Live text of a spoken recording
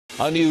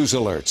A news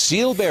alert.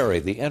 Seal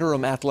Berry, the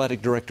interim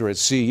athletic director at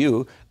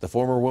CU, the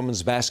former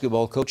women's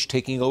basketball coach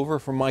taking over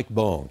from Mike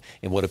Bohn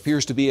in what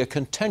appears to be a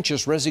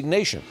contentious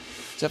resignation.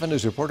 7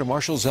 News reporter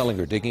Marshall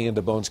Zellinger digging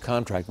into Bohn's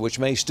contract, which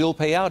may still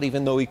pay out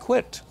even though he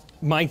quit.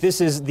 Mike, this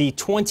is the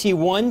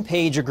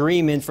 21-page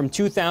agreement from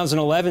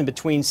 2011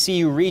 between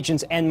CU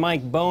Regents and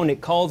Mike Bohn.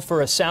 It called for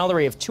a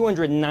salary of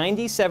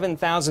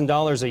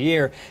 $297,000 a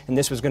year, and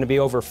this was going to be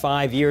over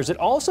 5 years. It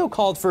also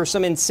called for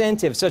some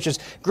incentives, such as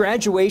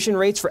graduation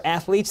rates for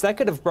athletes. That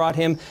could have brought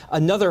him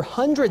another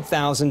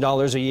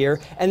 $100,000 a year.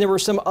 And there were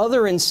some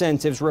other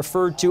incentives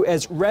referred to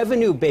as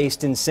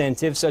revenue-based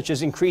incentives, such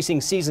as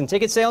increasing season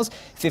ticket sales,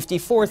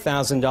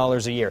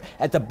 $54,000 a year.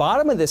 At the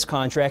bottom of this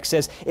contract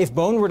says if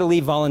Bohn were to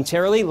leave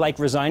voluntarily, like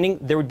resigning,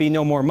 there would be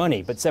no more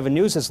money. But 7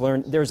 News has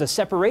learned there's a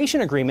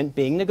separation agreement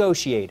being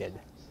negotiated.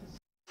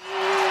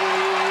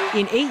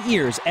 In 8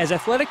 years as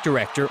athletic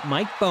director,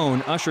 Mike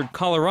Bohn ushered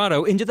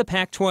Colorado into the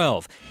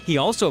Pac-12. He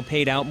also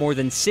paid out more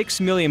than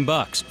 $6 million,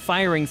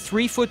 firing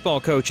 3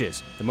 football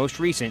coaches, the most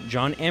recent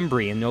John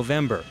Embry in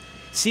November.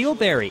 Seal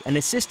Berry, an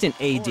assistant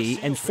AD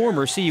and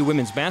former CU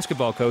women's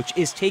basketball coach,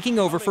 is taking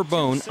over for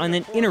Bohn on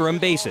an interim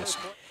basis.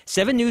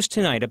 7 News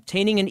tonight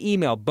obtaining an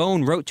email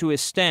Bohn wrote to his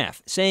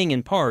staff, saying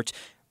in part,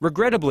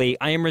 "Regrettably,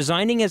 I am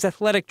resigning as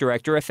athletic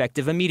director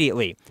effective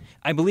immediately.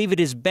 I believe it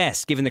is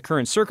best given the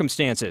current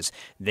circumstances.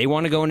 They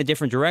want to go in a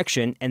different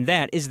direction, and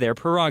that is their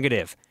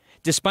prerogative."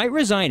 Despite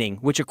resigning,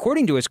 which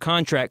according to his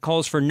contract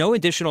calls for no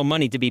additional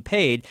money to be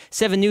paid,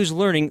 7 News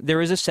learning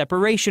there is a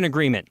separation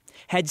agreement.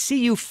 Had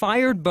CU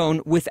fired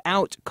Bohn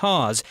without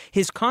cause,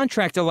 his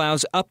contract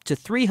allows up to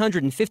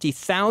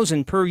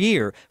 $350,000 per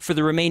year for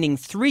the remaining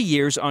 3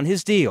 years on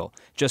his deal,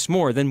 just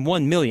more than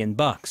 $1 million.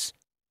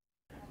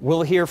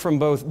 We'll hear from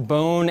both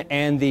Bohn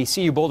and the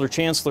CU Boulder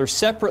Chancellor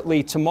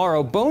separately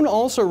tomorrow. Bohn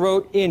also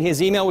wrote in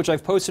his email, which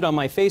I've posted on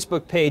my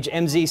Facebook page,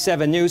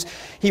 MZ7 News,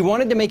 he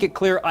wanted to make it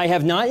clear, I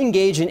have not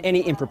engaged in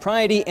any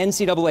impropriety,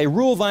 NCAA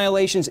rule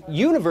violations,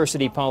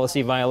 university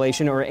policy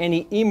violation, or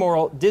any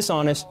immoral,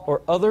 dishonest,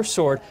 or other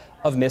sort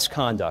of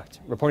misconduct.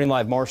 Reporting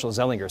live, Marshall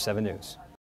Zellinger, 7 News.